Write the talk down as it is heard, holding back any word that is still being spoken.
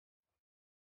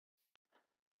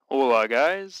Hola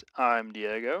guys, I'm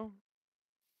Diego,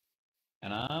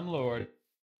 And I'm Lord.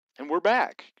 and we're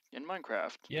back in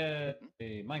Minecraft. Yay,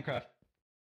 Minecraft.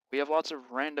 We have lots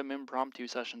of random impromptu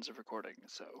sessions of recording,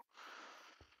 so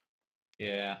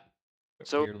Yeah,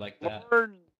 so weird like that.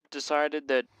 Lord decided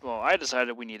that, well, I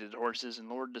decided we needed horses, and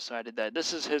Lord decided that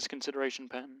this is his consideration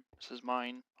pen. This is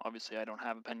mine. Obviously, I don't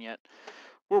have a pen yet.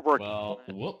 We're working Well,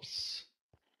 on it. whoops.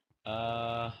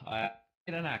 I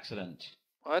made an accident.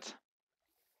 What?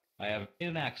 I have made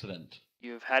an accident.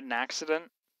 You've had an accident?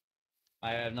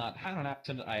 I have not had an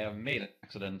accident. I have made an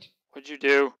accident. What'd you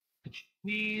do? Could you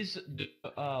please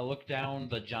look down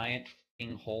the giant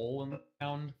f***ing hole in the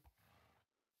ground?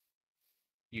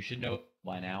 You should know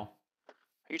by now.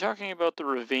 Are you talking about the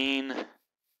ravine?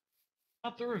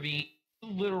 Not the ravine, the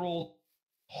literal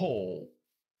hole.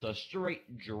 The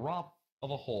straight drop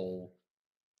of a hole.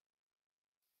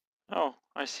 Oh,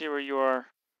 I see where you are.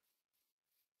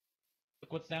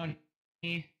 Look what's down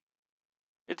here.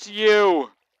 It's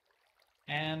you!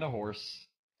 And a horse.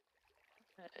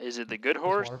 Is it the good This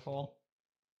horse? waterfall?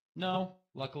 No,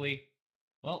 luckily.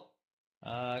 Well,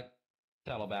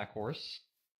 saddleback horse.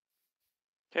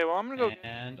 Okay, well, I'm gonna go.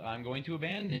 And I'm going to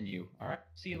abandon you. Alright,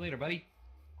 see you later, buddy.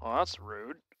 Well, that's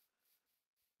rude.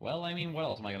 Well, I mean, what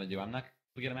else am I gonna do? I'm not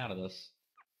gonna get him out of this.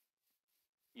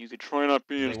 You could try not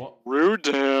being They won't, rude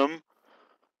to him.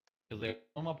 because they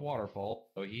won't up waterfall,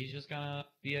 so he's just gonna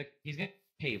be he's gonna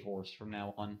be a cave horse from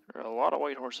now on. There are a lot of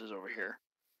white horses over here.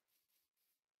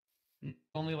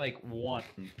 Only like one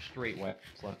straight white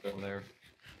left over there.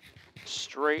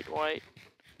 Straight white.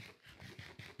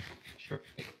 Sure.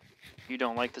 You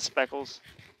don't like the speckles?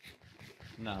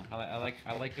 No, I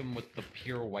like them with the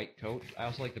pure white coat. I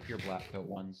also like the pure black coat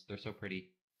ones. They're so pretty.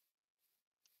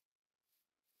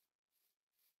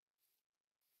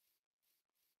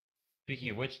 Speaking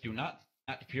of which, do not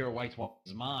that pure white one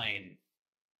is mine.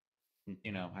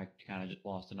 You know, I kind of just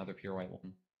lost another pure white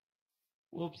one.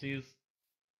 Whoopsies.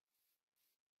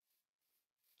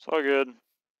 It's all good.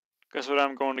 Guess what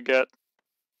I'm going to get?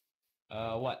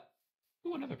 What?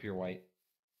 Ooh, another pure white.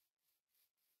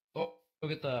 Oh, go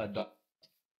get the duck.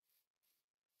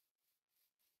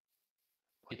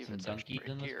 Get some donkeys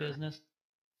in this business.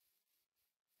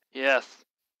 Yes.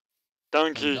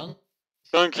 Donkey. Some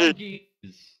Donkey.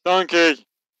 donkeys. Donkey.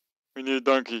 We need a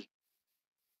donkey.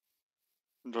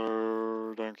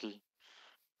 Donkey.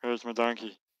 Where's my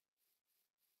donkey?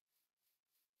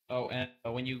 Oh, and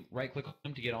when you right click on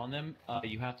them to get on them,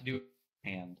 you have to do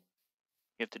hand.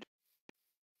 You have to do.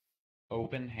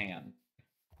 Open hand.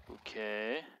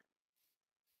 Okay.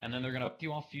 And then they're gonna pick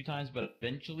you off a few times, but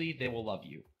eventually they will love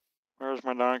you. Where's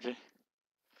my donkey?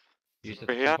 You just have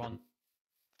to keep on.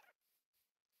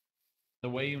 The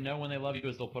way you know when they love you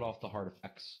is they'll put off the heart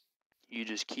effects. You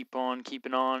just keep on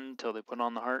keeping on until they put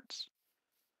on the hearts?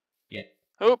 Yeah.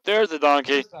 Oh, there's the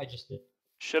donkey. I just did.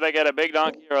 Should I get a big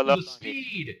donkey or a little donkey?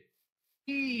 Speed!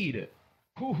 Speed!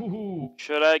 Hoo-hoo-hoo!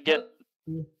 Should I get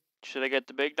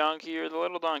the big donkey or the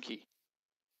little donkey?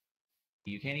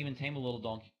 You can't even tame a little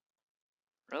donkey.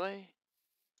 Really?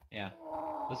 Yeah.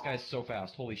 This guy's so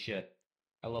fast. Holy shit.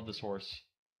 I love this horse.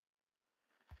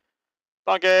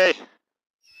 Donkey!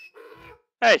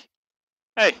 Hey!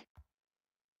 Hey!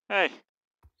 Hey!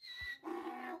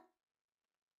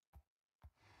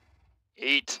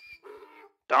 Eat!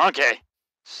 Donkey!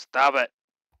 Stop it!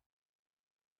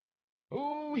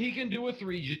 Oh, he can do a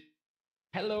 3G.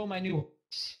 Hello, my new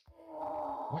horse.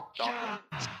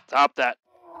 Donkey! Stop that!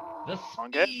 The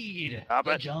Donkey! speed! Stop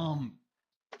The it! jump!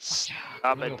 Stop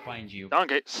I'm gonna it! go find you.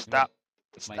 Donkey! Stop!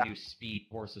 My Stop! new speed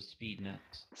horse of speed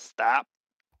next. Stop!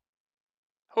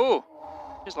 Ooh!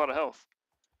 Here's a lot of health.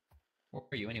 Where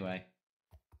are you anyway?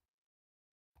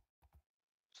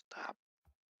 Stop.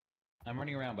 I'm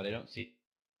running around, but I don't see.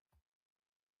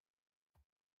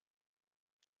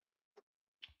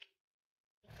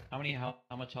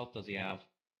 How much health does he have?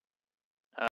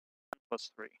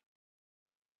 Plus 3.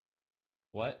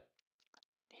 What?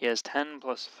 He has 10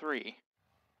 plus 3. He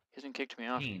hasn't kicked me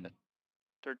off yet.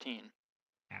 13.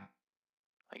 Yeah.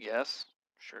 I guess.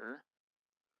 Sure.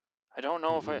 I don't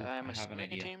know if I'm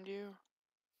assuming I tamed you.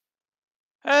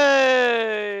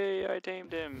 Hey! I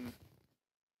tamed him.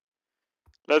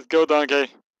 Let's go, donkey.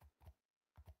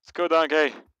 Let's go,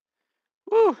 donkey.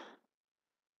 Woo!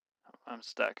 I'm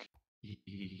stuck.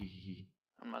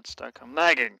 I'm not stuck. I'm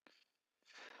lagging.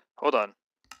 Hold on.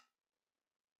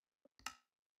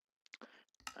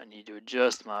 I need to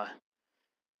adjust my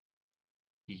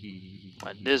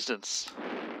distance.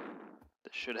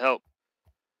 This should help.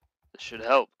 This should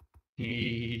help.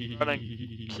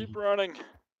 Running. Keep running.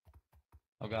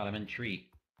 Oh god, I'm in tree.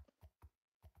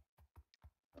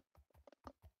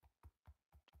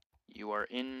 You are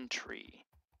in tree.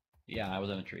 Yeah, I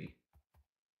was in a tree.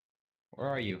 Where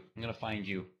are you? I'm gonna find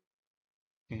you.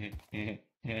 I'm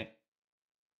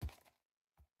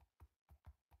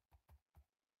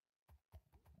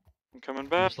coming I'm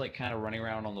back. just like kind of running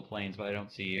around on the plains, but I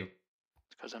don't see you.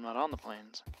 Because I'm not on the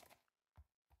plains.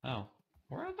 Oh,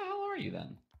 where the hell are you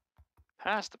then?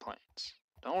 Past the plains.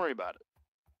 Don't worry about it.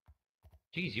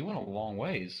 Jeez, you went a long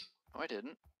ways. No, I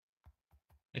didn't.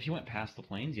 If you went past the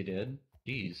plains, you did.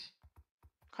 Jeez.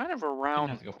 Kind of You didn't around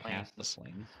have to the go past the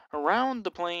plains. plains. Around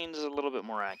the plains is a little bit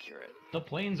more accurate. The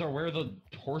plains are where the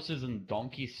horses and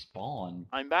donkeys spawn.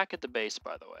 I'm back at the base,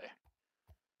 by the way.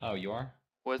 Oh, you are?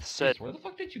 With said, Jeez, where the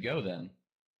fuck did you go then?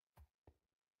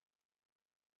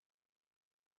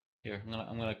 Here,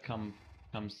 I'm gonna come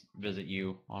visit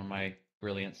you on my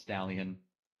brilliant stallion.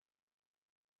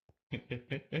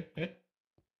 Hey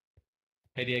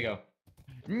Diego.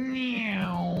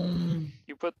 Meow.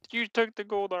 you took the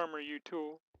gold armor, you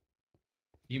tool.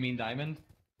 You mean diamond?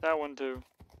 That one too.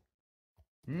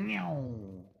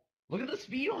 Meow. Look at the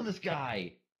speed on this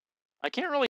guy. I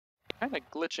can't really. Kind of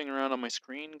glitching around on my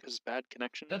screen because bad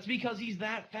connection. That's because he's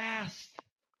that fast.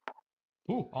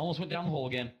 Ooh, almost went down the hole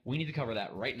again. We need to cover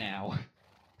that right now.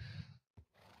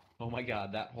 Oh my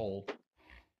god, that hole.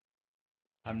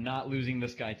 I'm not losing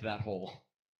this guy to that hole.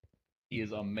 He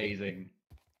is amazing.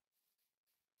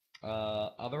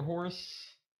 Other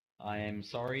horse, I am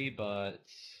sorry, but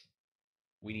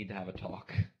we need to have a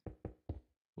talk.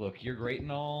 Look, you're great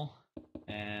and all,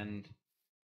 and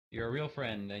you're a real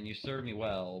friend, and you serve me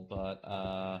well, but,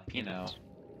 you know,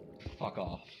 fuck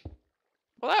off.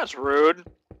 Well, that's rude.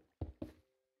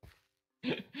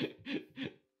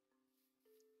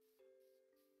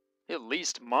 At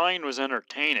least mine was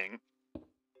entertaining.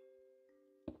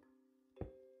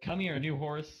 Come here, new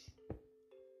horse.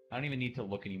 I don't even need to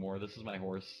look anymore. This is my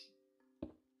horse.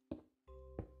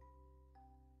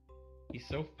 He's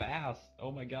so fast.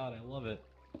 Oh my god, I love it.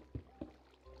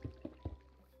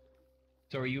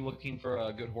 So are you looking for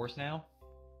a good horse now?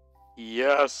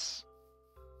 Yes.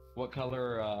 What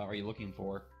color are you looking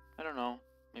for? I don't know.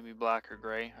 Maybe black or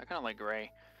gray. I kind of like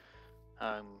gray.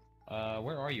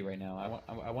 Where are you right now?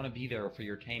 I want to be there for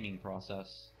your taming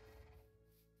process.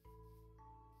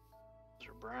 Those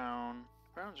are brown.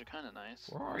 Browns are kind of nice.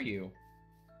 Where are you?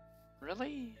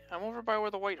 Really? I'm over by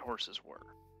where the white horses were.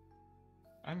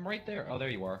 I'm right there. Oh, there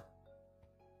you are.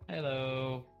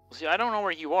 Hello. See, I don't know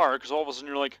where you are because all of a sudden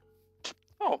you're like,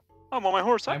 oh, I'm on my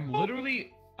horse. I'm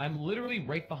literally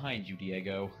right behind you,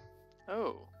 Diego.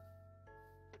 Oh.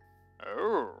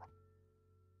 Oh.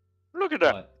 Look at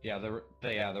that. But, yeah,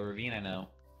 the ravine, I know.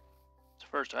 It's the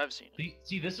first I've seen it.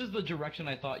 See, this is the direction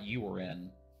I thought you were in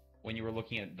when you were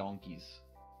looking at donkeys.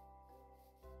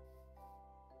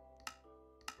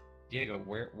 Diego,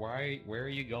 where are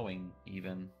you going,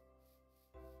 even?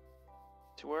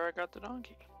 To where I got the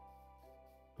donkey.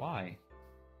 Why?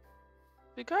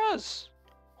 Because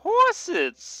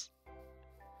horses.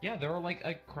 Yeah, there are like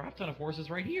a crap ton of horses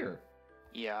right here.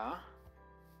 Yeah.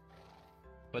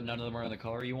 But none of them are in the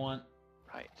color you want?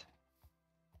 Right.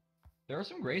 There are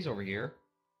some grays over here.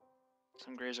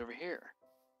 Some grays over here.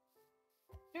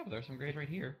 Yeah, but there's some grays right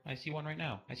here. I see one right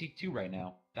now. I see two right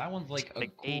now. That one's like a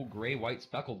like cool gray-white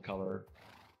speckled color.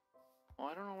 Well,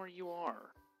 I don't know where you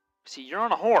are. See, you're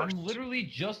on a horse. I'm literally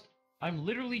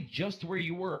just where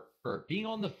you were. Being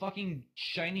on the fucking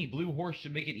shiny blue horse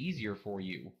should make it easier for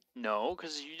you. No,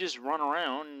 because you just run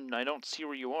around and I don't see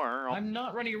where you are. I'm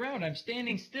not running around. I'm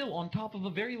standing still on top of a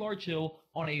very large hill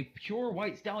on a pure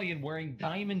white stallion wearing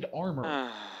diamond armor.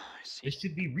 I see. This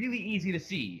should be really easy to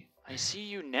see. I see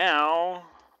you now.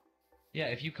 Yeah,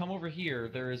 if you come over here,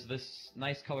 there is this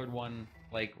nice colored one,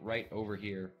 like, right over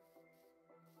here.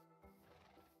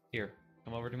 Here,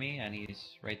 come over to me, and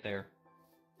he's right there.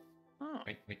 Oh.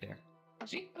 Right there.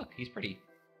 See? Look, he's pretty.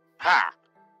 Ha!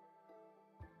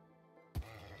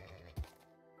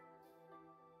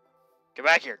 Get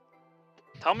back here.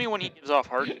 Tell me when he gives off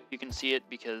heart. You can see it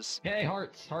because... Hey,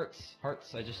 hearts!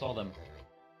 I just saw them.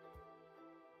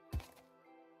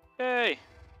 Yay!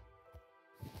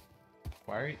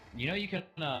 Why are you know you can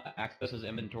access his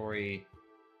inventory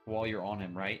while you're on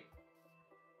him, right?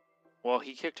 Well,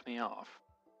 he kicked me off.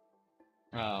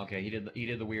 Oh, okay. He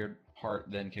did the weird heart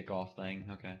then kick off thing.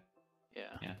 Okay.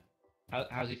 Yeah.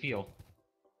 How's he feel?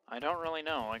 I don't really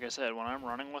know. Like I said, when I'm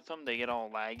running with him, they get all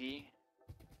laggy.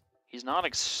 He's not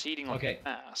exceedingly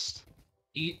fast.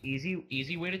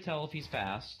 Easy way to tell if he's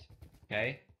fast.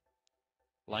 Okay.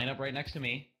 Line up right next to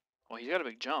me. Well, he's got a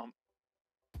big jump.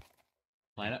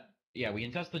 Line up. Yeah, we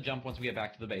can test the jump once we get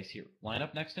back to the base here. Line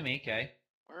up next to me, okay?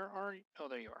 Where are you? Oh,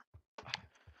 there you are.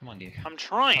 Come on, Diego. I'm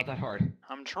trying. Not that hard.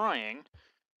 I'm trying.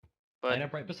 But Line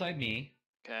up right beside me.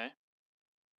 okay.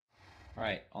 All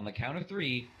right, on the count of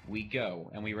 3, we go,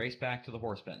 and we race back to the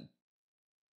horse pen.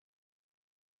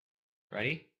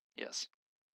 Ready? Yes.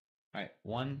 All right,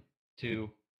 1, 2,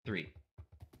 3.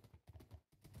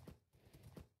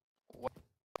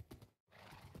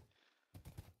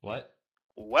 What?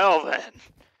 Well then.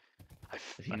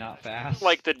 Is he not I feel fast?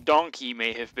 like the donkey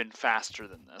may have been faster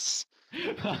than this.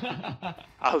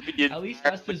 I'll be At least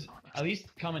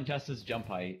come and test his jump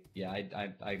height. Yeah,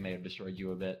 I may have destroyed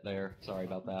you a bit there. Sorry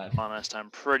about that. honest. I'm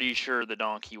pretty sure the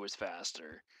donkey was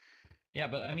faster. Yeah,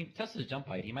 but I mean, test his jump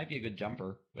height. He might be a good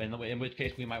jumper. In which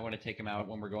case, we might want to take him out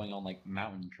when we're going on like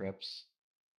mountain trips.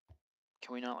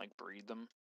 Can we not like breed them?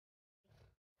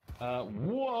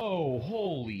 Whoa!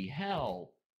 Holy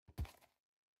hell!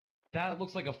 That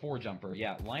looks like a 4 jumper.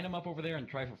 Yeah, line him up over there and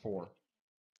try for 4.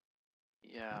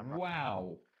 Yeah.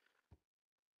 Wow!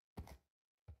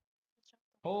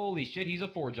 Holy shit, he's a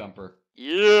 4 jumper.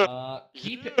 Yeah.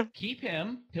 Keep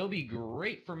him. He'll be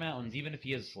great for mountains, even if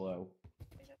he is slow.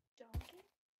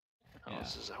 Oh, Yeah.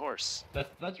 this is a horse.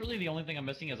 That's really the only thing I'm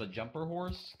missing as a jumper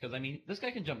horse. Because I mean, this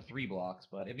guy can jump 3 blocks,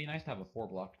 but it'd be nice to have a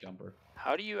 4-block jumper.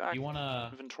 How do you You wanna?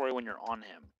 inventory when you're on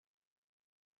him?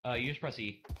 You just press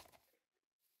E.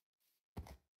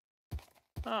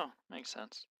 Oh, makes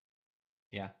sense.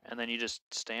 Yeah. And then you just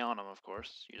stay on him, of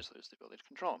course. You just lose the ability to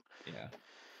control him. Yeah.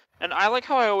 And I like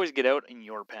how I always get out in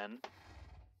your pen.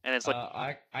 And it's like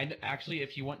I actually,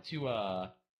 if you want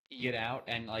to get out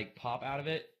and like pop out of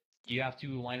it, you have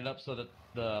to line it up so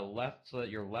that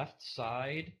your left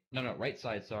side, no, right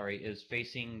side, sorry, is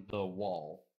facing the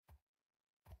wall.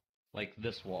 Like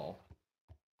this wall.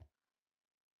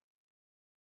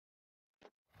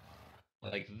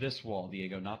 Like this wall,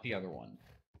 Diego, not the other one.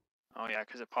 oh yeah,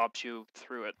 because it pops you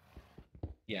through it.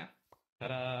 Yeah.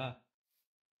 Ta-da!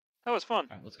 That was fun.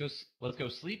 All right, let's go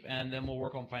sleep, and then we'll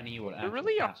work on finding you an There actual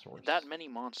really are fast horse. that many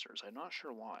monsters. I'm not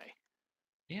sure why.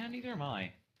 Yeah, neither am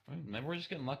I. Maybe we're just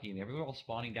getting lucky. Maybe we're all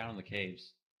spawning down in the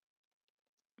caves.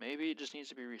 Maybe it just needs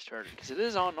to be restarted because it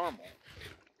is on normal.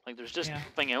 Like there's just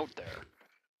nothing out there.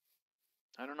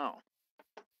 I don't know.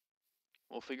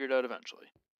 We'll figure it out eventually.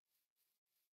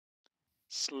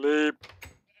 Sleep.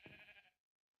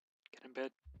 Get in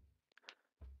bed.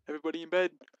 Everybody in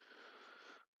bed.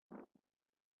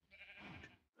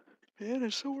 Man,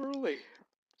 it's so early.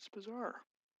 It's bizarre.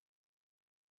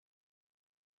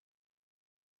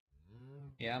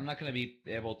 Yeah, I'm not gonna be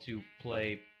able to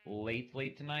play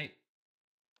late tonight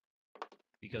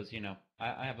because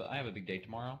I have a big day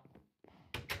tomorrow.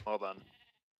 Well done.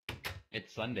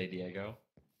 It's Sunday, Diego.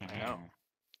 I know.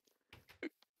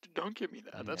 Don't give me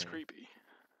that. That's creepy.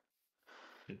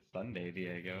 It's Sunday,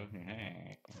 Diego.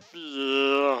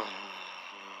 Yeah.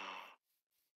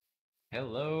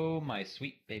 Hello, my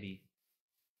sweet baby.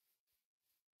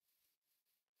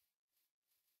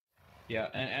 Yeah,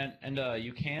 and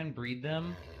you can breed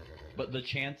them, but the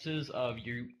chances of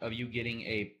you getting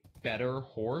a better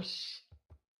horse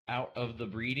out of the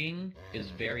breeding is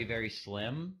very, very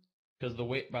slim. Because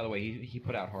by the way, he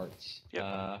put out hearts.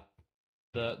 Yep.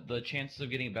 The chances of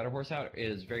getting a better horse out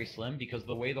is very slim because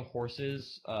the way the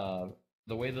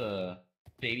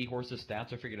baby horse's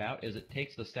stats are figured out is it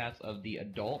takes the stats of the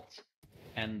adult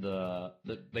and the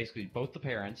basically both the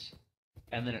parents,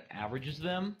 and then it averages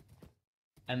them.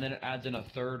 And then it adds in a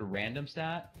third random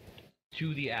stat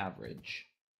to the average.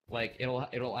 Like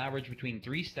it'll average between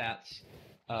 3 stats,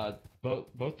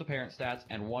 both the parent stats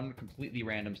and 1 completely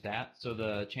random stat. So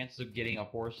the chances of getting a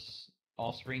horse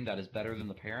offspring that is better than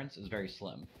the parents is very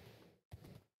slim.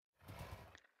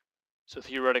 So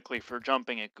theoretically, for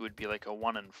jumping, it would be like a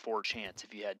 1 in 4 chance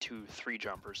if you had 2 3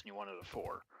 jumpers and you wanted a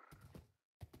 4.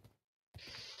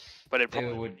 But it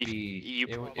would be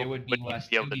a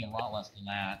lot less than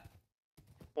that.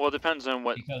 Well, it depends on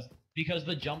what. Because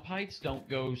the jump heights don't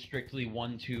go strictly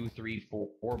 1, 2, 3,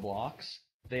 4 blocks.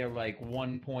 They are like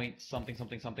 1 point something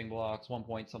something something blocks, 1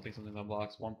 point something something something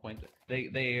blocks, 1 point.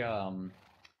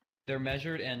 They're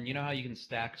measured, and you know how you can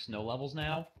stack snow levels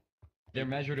now? They're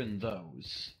measured in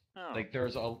those. Oh. Like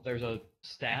there's a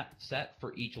stat set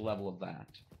for each level of that.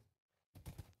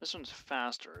 This one's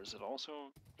faster. Is it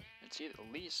also? It's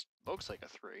at least looks like a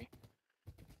 3.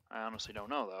 I honestly don't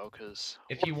know though, because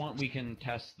if you want, we can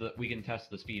test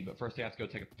the speed. But first, I have to go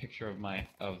take a picture of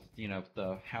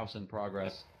the house in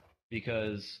progress,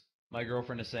 because my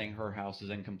girlfriend is saying her house is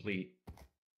incomplete.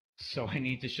 So I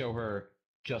need to show her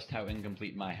just how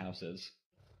incomplete my house is.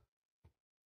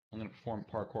 I'm gonna perform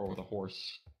parkour with a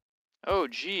horse. Oh,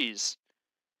 jeez.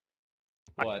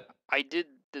 What? I did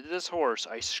this horse.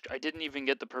 I didn't even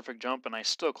get the perfect jump, and I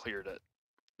still cleared it.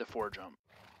 The 4 jump.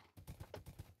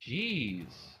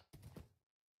 Jeez.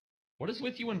 What is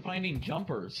with you in finding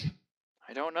jumpers?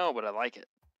 I don't know, but I like it.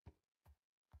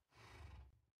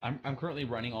 I'm currently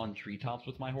running on treetops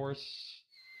with my horse.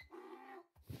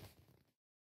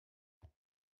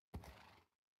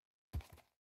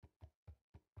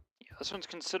 Yeah, this one's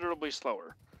considerably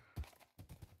slower.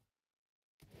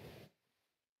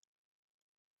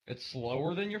 It's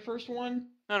slower than your first one?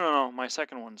 No. My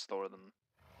second one's slower than...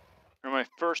 Or my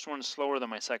first one's slower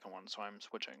than my second one, so I'm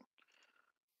switching.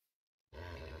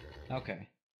 Okay.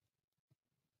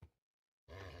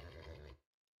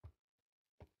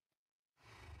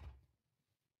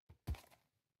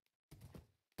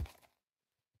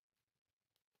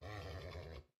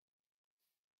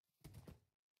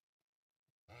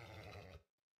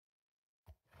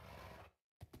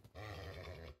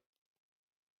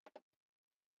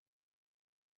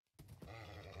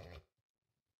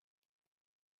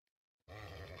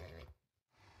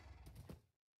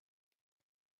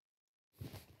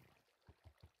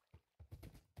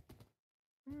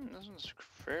 This one's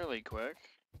fairly quick.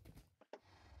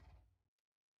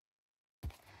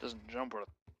 Doesn't jump worth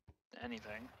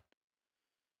anything.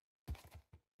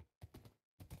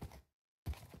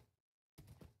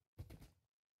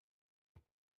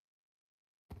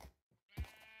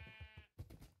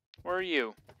 Where are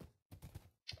you?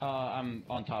 I'm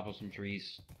on top of some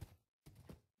trees.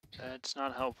 That's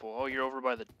not helpful. Oh, you're over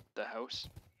by the house?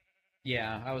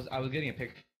 Yeah, I was getting a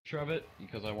picture of it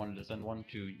because I wanted to send one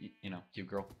to, you know, cute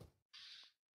girl.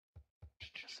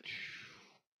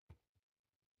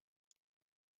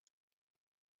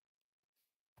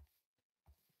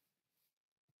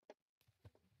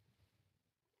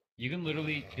 You can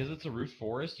literally, because it's a roof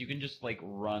forest, you can just like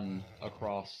run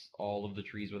across all of the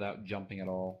trees without jumping at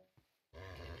all.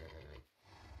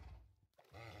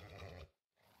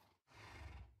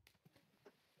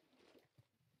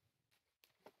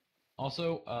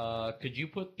 Also, could you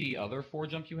put the other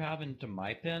 4-jump you have into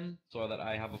my pen so that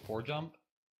I have a 4-jump?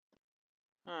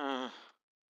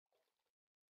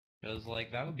 Because,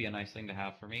 like, that would be a nice thing to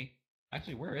have for me.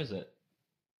 Actually, where is it?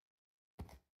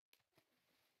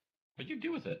 What'd you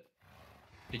do with it?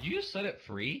 Did you just set it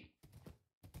free?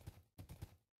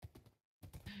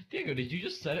 Diego, did you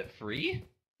just set it free?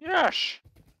 Yes!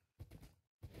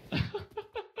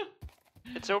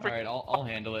 It's over. Alright, I'll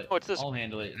handle it. Oh, it's this. I'll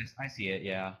handle it. I see it,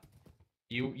 yeah.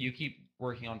 You keep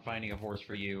working on finding a horse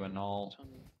for you, and I'll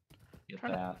get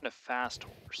Trying that. to find a fast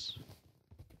horse.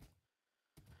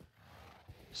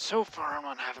 So far, I'm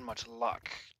not having much luck.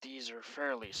 These are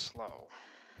fairly slow.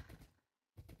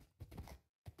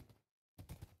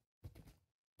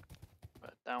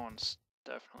 But that one's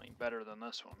definitely better than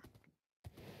this one.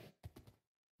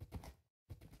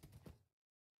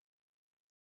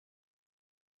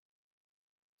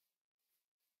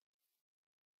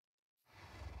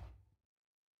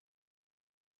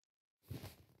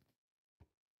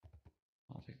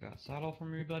 I'll take that saddle from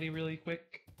everybody really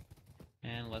quick.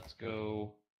 And let's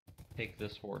go take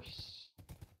this horse.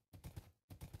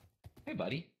 Hey,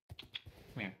 buddy.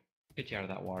 Come here. Get you out of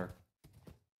that water.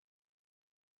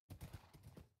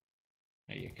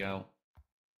 There you go.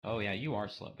 Oh yeah, you are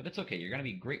slow, but it's okay. You're gonna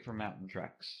be great for mountain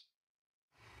treks.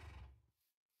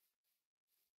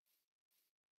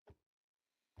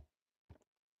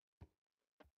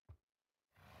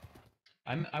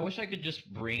 I wish I could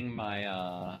just bring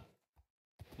my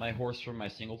my horse from my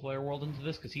single player world into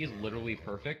this, because he is literally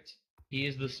perfect. He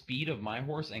is the speed of my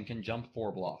horse and can jump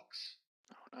 4 blocks.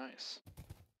 Oh, nice.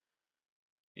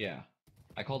 Yeah.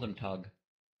 I called him Tug.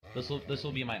 This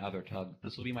will be my other Tug.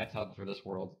 This will be my Tug for this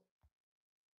world.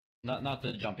 Not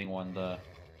the jumping one, the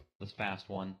fast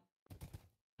one.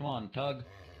 Come on, Tug.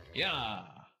 Yeah.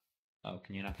 Oh,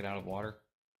 can you knock it out of water?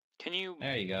 Can you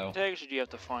There you go. tags, or do you have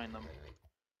to find them?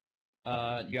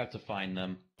 You have to find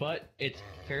them, but it's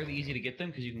fairly easy to get them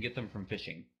because you can get them from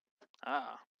fishing.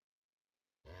 Ah.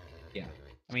 Yeah.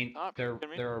 I mean, they're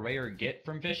a rare get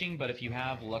from fishing, but if you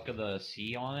have Luck of the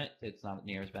Sea on it, it's not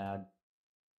near as bad.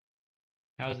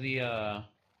 How's the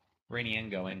Rainy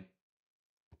End going?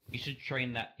 You should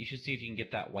train that. You should see if you can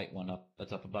get that white one up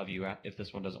that's up above you if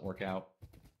this one doesn't work out.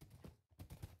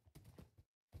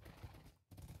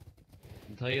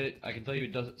 I can tell you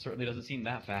it certainly doesn't seem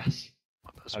that fast.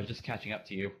 I was just catching up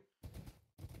to you.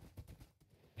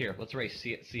 Here, let's race.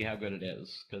 See how good it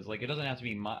is. Because like it doesn't have to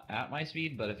be at my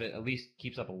speed, but if it at least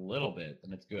keeps up a little bit,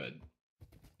 then it's good.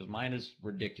 Because mine is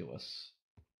ridiculous.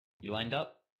 You lined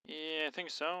up? Yeah, I think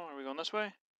so. Are we going this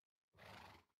way?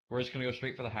 We're just gonna go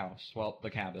straight for the house. Well,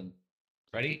 the cabin.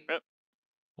 Ready? Yep.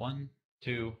 1,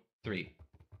 2, 3.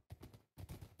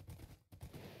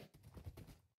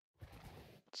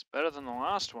 It's better than the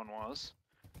last one was.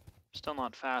 Still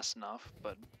not fast enough,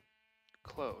 but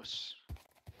close.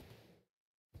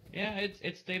 Yeah,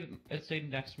 it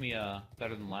stayed next to me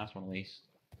better than the last one at least.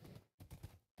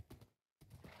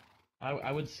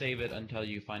 I would save it until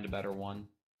you find a better one.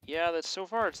 Yeah, that's so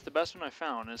far it's the best one I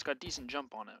found, and it's got decent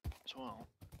jump on it as well.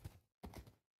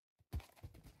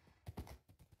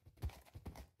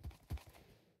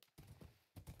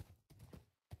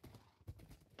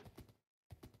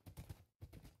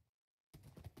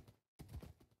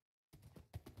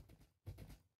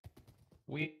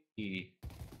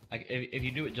 Like if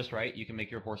you do it just right, you can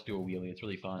make your horse do a wheelie. It's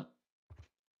really fun.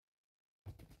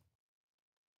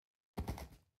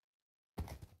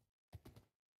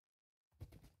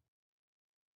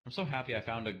 I'm so happy I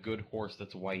found a good horse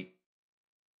that's white.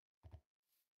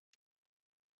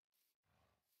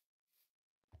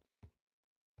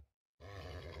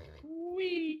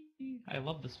 Whee! I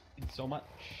love this so much.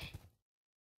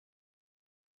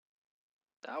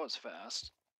 That was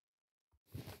fast.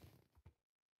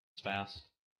 It's fast.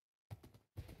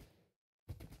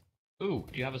 Ooh,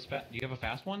 do you have a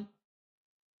fast one?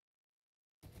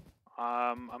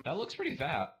 That looks pretty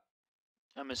fast.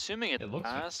 I'm assuming it's It looks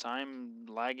fast. I'm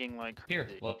lagging like Here,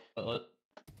 crazy.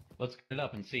 let's get it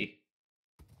up and see.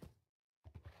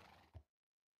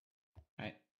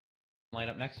 Alright. Line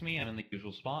up next to me, I'm in the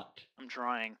usual spot. I'm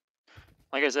trying.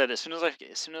 Like I said, as soon as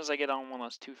I get on one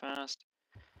that's too fast,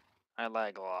 I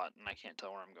lag a lot and I can't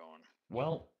tell where I'm going.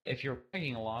 Well, if you're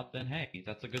lagging a lot, then hey,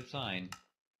 that's a good sign.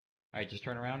 Alright, just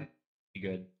turn around. Be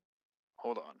good.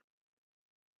 Hold on.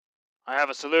 I have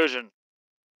a solution.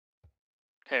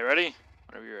 Okay, ready?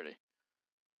 Whenever you're ready.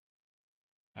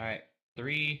 Alright,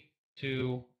 3,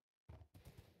 2.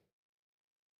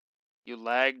 You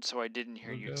lagged, so I didn't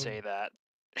hear you Go. say that.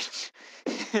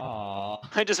 Aww.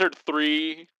 I just heard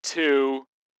 3, 2,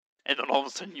 and then all of a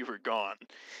sudden you were gone.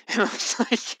 And I was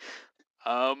like,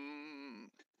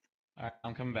 Alright,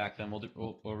 I'm coming back then. We'll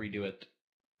redo it.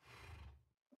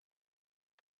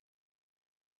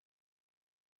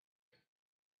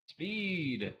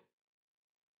 Speed.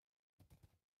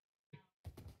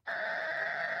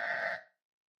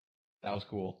 That was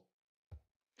cool.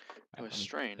 It was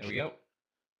strange. There we go.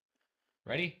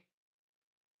 Ready?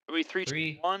 Are we 3,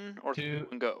 2, 1, or 2,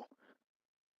 and go?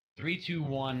 3, 2,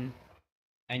 1,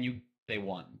 and you say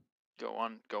 1. Go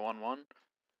on 1.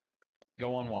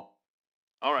 Go on 1.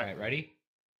 All right. Alright, ready?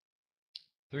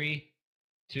 3,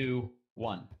 2,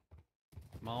 1.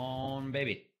 Come on,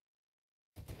 baby.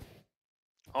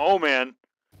 Oh man.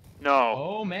 No.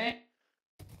 Oh man.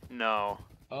 No.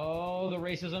 Oh, the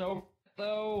race isn't over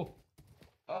though.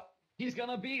 Oh, he's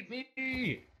gonna beat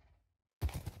me.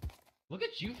 Look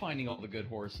at you finding all the good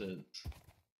horses.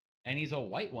 And he's a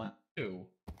white one too.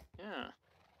 Yeah.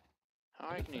 How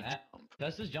high can you jump?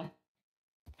 That's his jump.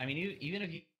 I mean, even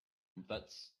if you,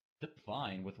 that's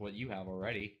fine with what you have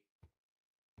already.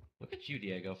 Look at you,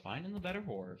 Diego, finding the better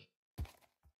horse.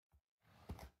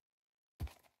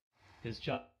 His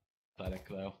jump pathetic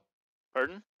though.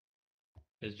 Pardon?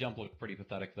 His jump looked pretty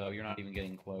pathetic though. You're not even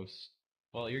getting close.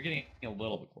 Well, you're getting a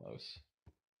little bit close.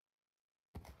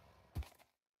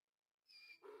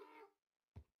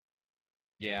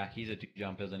 Yeah, he's a 2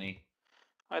 jump, isn't he?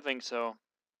 I think so.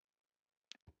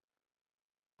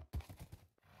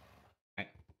 Okay.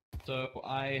 So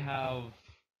I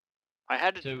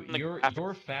had to. So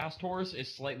your fast horse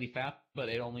is slightly fast, but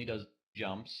it only does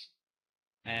jumps,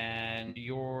 and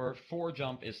your 4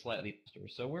 jump is slightly faster.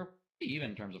 So we're pretty even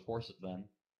in terms of horses then.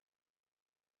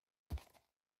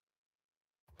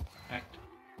 Alright.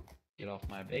 Get off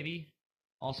my baby.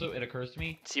 Also, it occurs to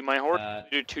me. See, my horse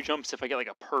do 2 jumps if I get like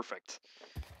a perfect.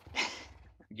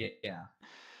 Yeah.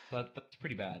 But that's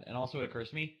pretty bad. And also, it occurs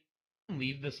to me,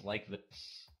 leave this like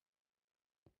this.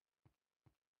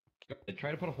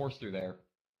 Try to put a horse through there.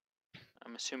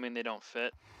 I'm assuming they don't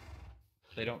fit.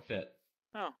 They don't fit.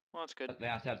 Oh, well, that's good. They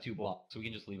have to have 2 blocks, so we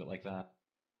can just leave it like that.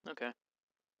 Okay.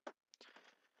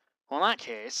 Well, in that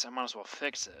case, I might as well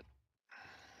fix it.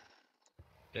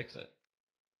 Fix it.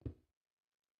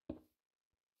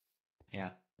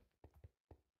 Yeah.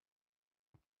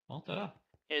 Well, ta-da.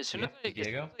 Yeah, as soon as I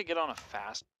get on a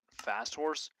fast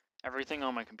horse, everything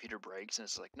on my computer breaks, and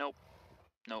it's like, nope,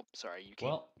 sorry, you can't.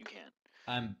 Well, you can't.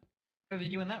 I'm better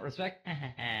than you in that respect.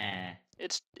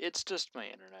 It's just my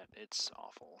internet. It's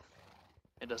awful.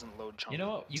 It doesn't load chunks. You know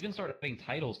what? You can start putting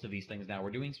titles to these things now.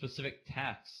 We're doing specific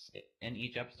tasks in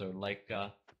each episode. Like,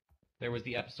 there was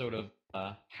the episode of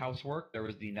housework. There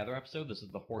was the Nether episode. This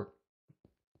is the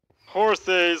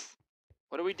horses.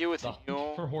 What do we do with the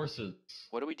mule? For horses.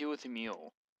 What do we do with the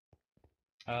mule?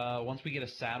 Once we get a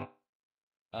saddle,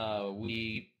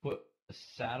 we put a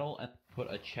saddle and put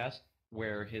a chest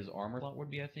where his armor slot would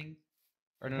be, I think.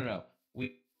 Or no.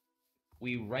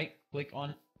 we right click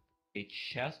on a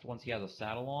chest once he has a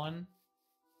saddle on,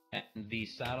 and the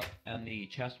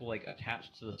chest will like attach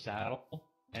to the saddle,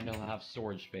 and it'll have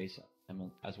storage space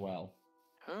as well.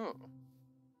 Oh.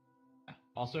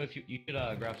 Also, if you could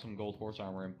grab some gold horse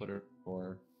armor and put it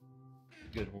for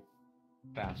good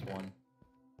fast one.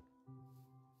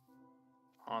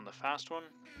 On the fast one?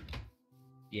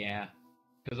 Yeah,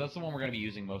 because that's the one we're gonna be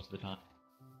using most of the time.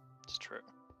 It's true.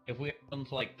 If we go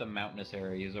into like the mountainous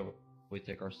areas, we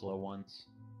take our slow ones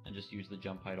and just use the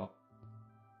jump height.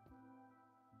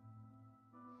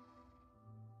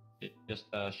 Just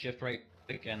shift right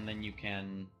click and then you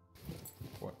can.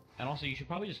 And also, you should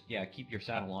probably just keep your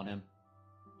saddle on him.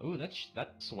 Ooh, that's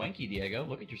swanky, Diego.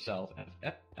 Look at yourself.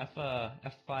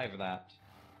 F5 that.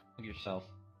 Look at yourself.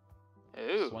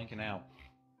 Ooh. Swanking out.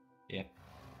 Yeah.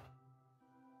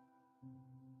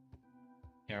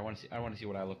 Here, I want to see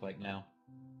what I look like now.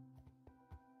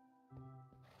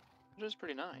 It is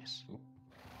pretty nice. Ooh.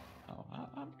 Oh,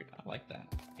 I like that.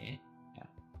 Yeah.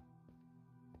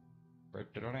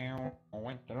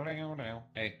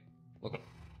 Hey, look.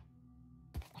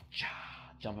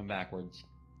 Jumping backwards.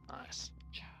 Nice.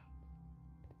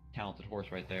 Talented horse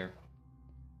right there.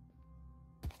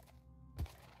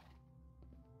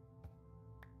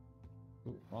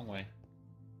 Ooh, wrong way.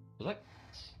 Was that?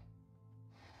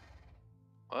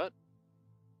 What?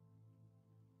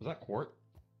 Was that quart?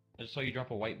 I just saw you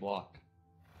drop a white block.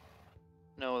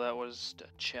 No, that was a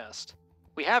chest.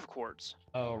 We have quartz.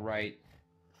 Oh, right.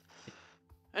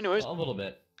 Anyways, a little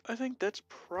bit. I think that's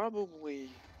probably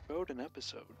about an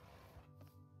episode.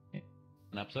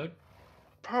 An episode?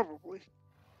 Probably.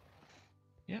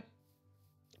 Yep.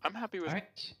 I'm happy with. All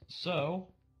right. So,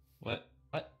 what?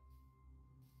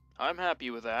 I'm happy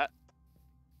with that.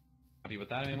 Happy with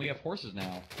that? I mean, we have horses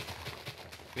now.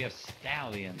 We have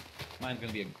stallion. Mine's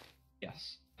gonna be a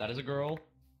yes. That is a girl.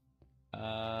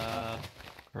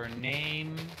 Her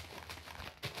name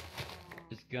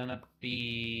is gonna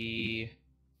be.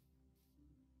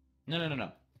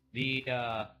 No. The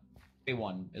gray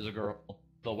one is a girl.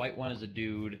 The white one is a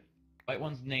dude. White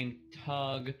one's named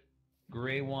Tug.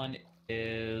 Gray one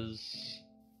is.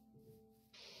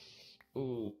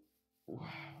 Ooh.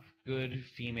 Good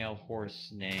female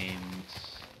horse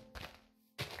names.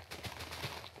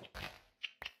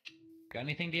 Got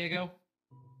anything, Diego?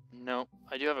 No,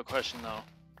 I do have a question though.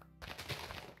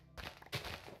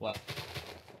 What?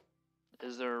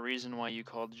 Is there a reason why you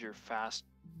called your fast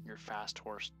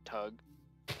horse Tug?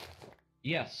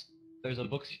 Yes, there's a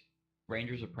book,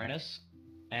 Ranger's Apprentice,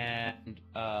 and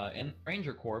in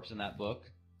Ranger Corps in that book,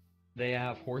 they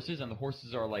have horses, and the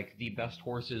horses are like the best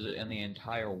horses in the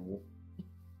entire world.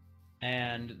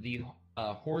 And the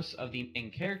horse of the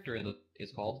main character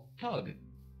is called Tug.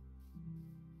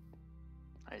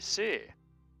 I see.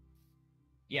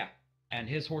 Yeah, and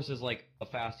his horse is like the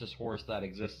fastest horse that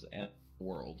exists in the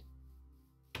world.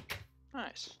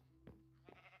 Nice.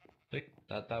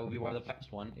 That would be why the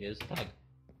fast one is Tug.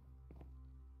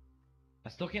 I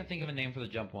still can't think of a name for the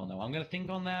jump one, though. I'm going to think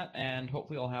on that, and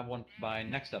hopefully I'll have one by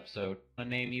next episode. Want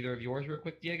to name either of yours real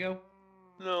quick, Diego?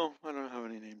 No, I don't have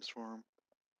any names for them.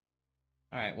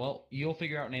 Alright, well, you'll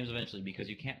figure out names eventually, because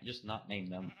you can't just not name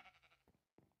them.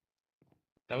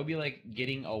 That would be like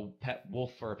getting a pet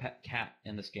wolf or a pet cat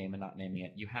in this game and not naming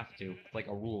it. You have to. It's like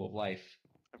a rule of life.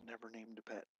 I've never named a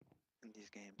pet in these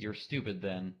games. You're stupid,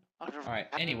 then. Alright,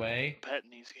 had anyway. a pet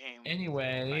in these games.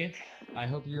 Anyway, I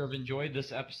hope you have enjoyed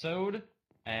this episode,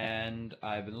 and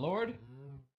I've been Lord.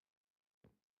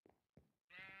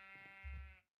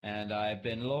 And I've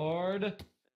been Lord.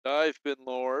 I've been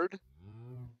Lord.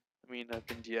 I mean, I've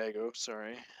been Diego,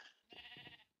 sorry.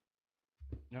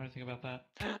 You know anything about that?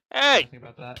 Hey! Anything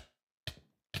about that?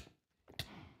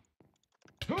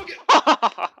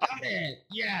 Got it!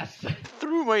 Yes!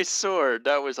 Threw my sword.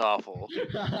 That was awful.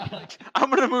 I'm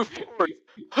gonna move forward.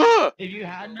 Huh! If you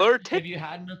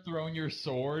hadn't have thrown your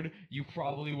sword, you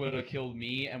probably would have killed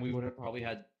me, and we would have probably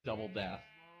had double death.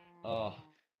 Ugh.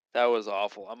 That was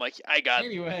awful. I'm like, I got.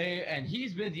 Anyway, and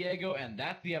he's been Diego, and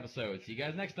that's the episode. See you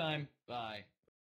guys next time. Bye.